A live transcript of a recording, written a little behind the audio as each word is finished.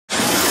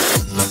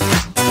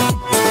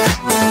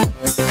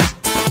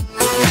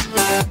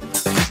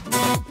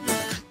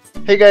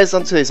Hey guys,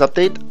 on today's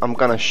update, I'm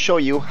gonna show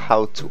you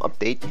how to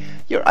update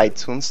your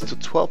iTunes to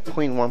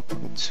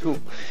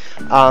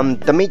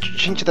 12.1.2. The major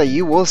change that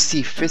you will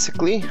see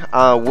physically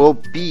will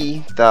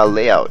be the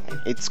layout.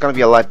 It's gonna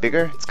be a lot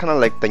bigger. It's kind of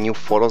like the new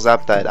Photos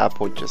app that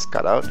Apple just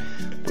got out,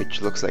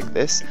 which looks like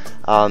this.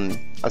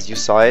 As you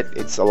saw it,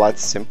 it's a lot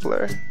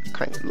simpler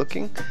kind of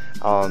looking.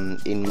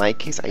 In my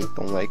case, I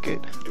don't like it.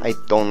 I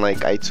don't like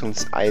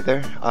iTunes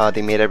either.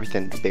 They made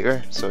everything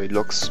bigger, so it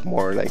looks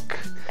more like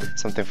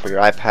something for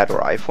your iPad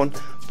or iPhone,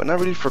 but not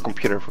really for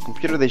computer. For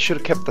computer, they should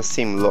have kept the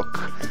same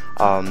look,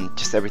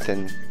 just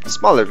everything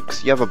smaller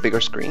because you have a bigger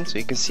screen so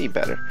you can see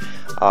better.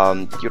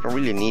 You don't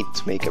really need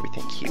to make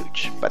everything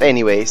huge. But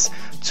anyways,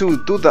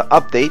 to do the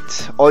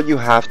update, all you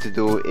have to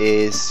do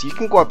is you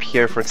can go up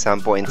here, for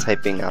example, and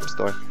type in App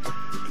Store,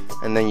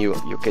 and then you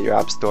get your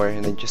App Store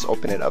and then just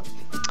open it up.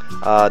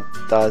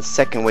 The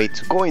second way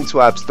to go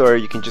into App Store,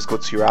 you can just go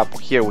to your Apple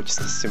here, which is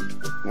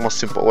the most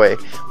simple way,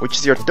 which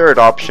is your third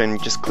option. You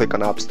just click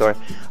on App Store.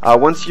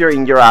 Once you're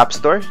in your App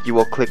Store, you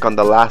will click on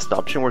the last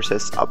option where it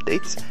says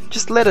Updates.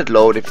 Just let it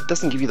load. If it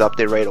doesn't give you the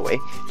update right away,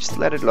 just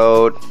let it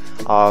load.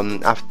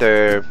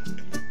 After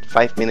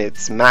 5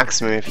 minutes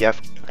maximum, if you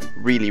have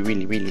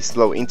really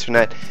slow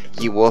internet,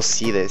 you will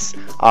see this.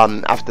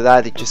 After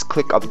that, you just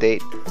click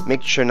update.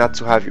 Make sure not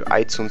to have your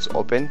iTunes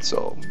open,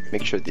 so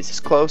make sure this is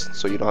closed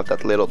so you don't have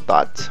that little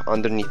dot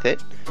underneath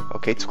it.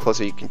 Okay, to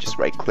close it, you can just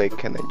right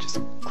click and then just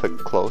click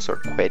close or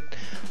quit.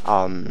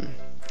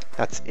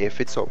 That's if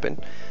it's open,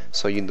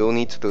 so you don't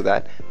need to do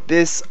that.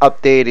 This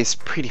update is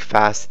pretty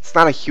fast. It's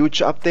not a huge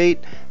update.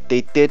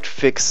 They did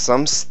fix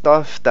some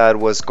stuff that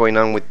was going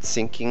on with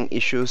syncing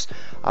issues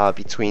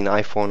between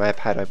iPhone,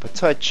 iPad, iPod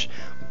Touch,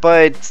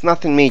 but it's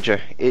nothing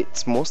major.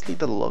 It's mostly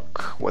the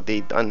look, what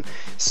they've done.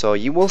 So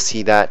you will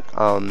see that.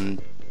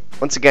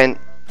 Once again,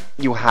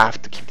 you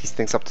have to keep these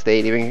things up to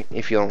date, even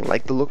if you don't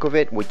like the look of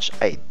it, which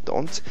I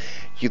don't.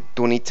 You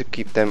do need to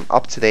keep them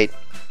up to date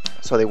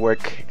so they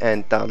work,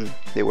 and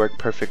they work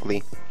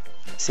perfectly,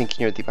 syncing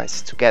your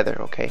devices together.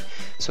 Okay,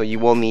 so you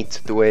will need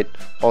to do it,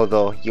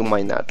 although you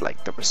might not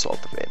like the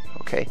result of it.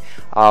 Okay,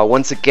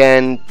 once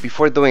again,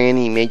 before doing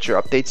any major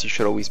updates, you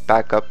should always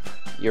back up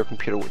your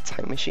computer with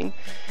Time Machine.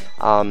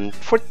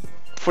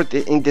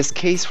 In this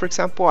case, for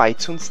example,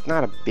 iTunes is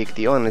not a big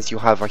deal unless you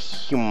have a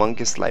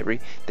humongous library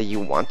that you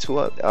want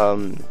to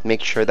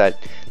make sure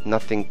that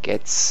nothing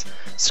gets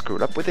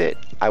screwed up with it.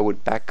 I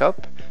would back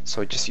up,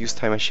 so just use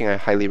Time Machine. I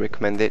highly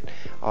recommend it.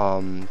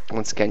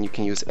 Once again, you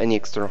can use any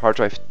external hard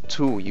drive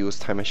to use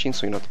Time Machine,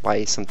 so you don't have to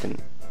buy something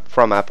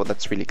from Apple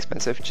that's really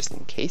expensive, just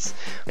in case.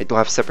 I do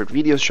have separate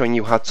videos showing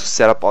you how to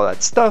set up all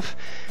that stuff.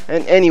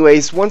 And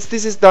anyways, once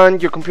this is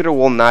done, your computer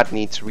will not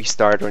need to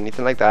restart or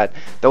anything like that.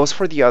 That was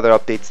for the other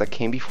updates that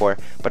came before,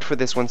 but for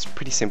this one's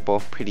pretty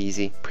simple, pretty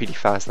easy, pretty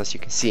fast, as you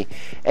can see.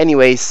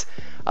 Anyways,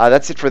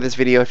 that's it for this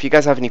video. If you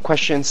guys have any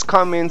questions,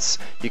 comments,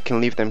 you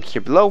can leave them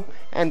here below,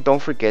 and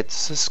don't forget to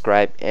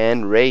subscribe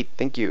and rate.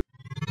 Thank you.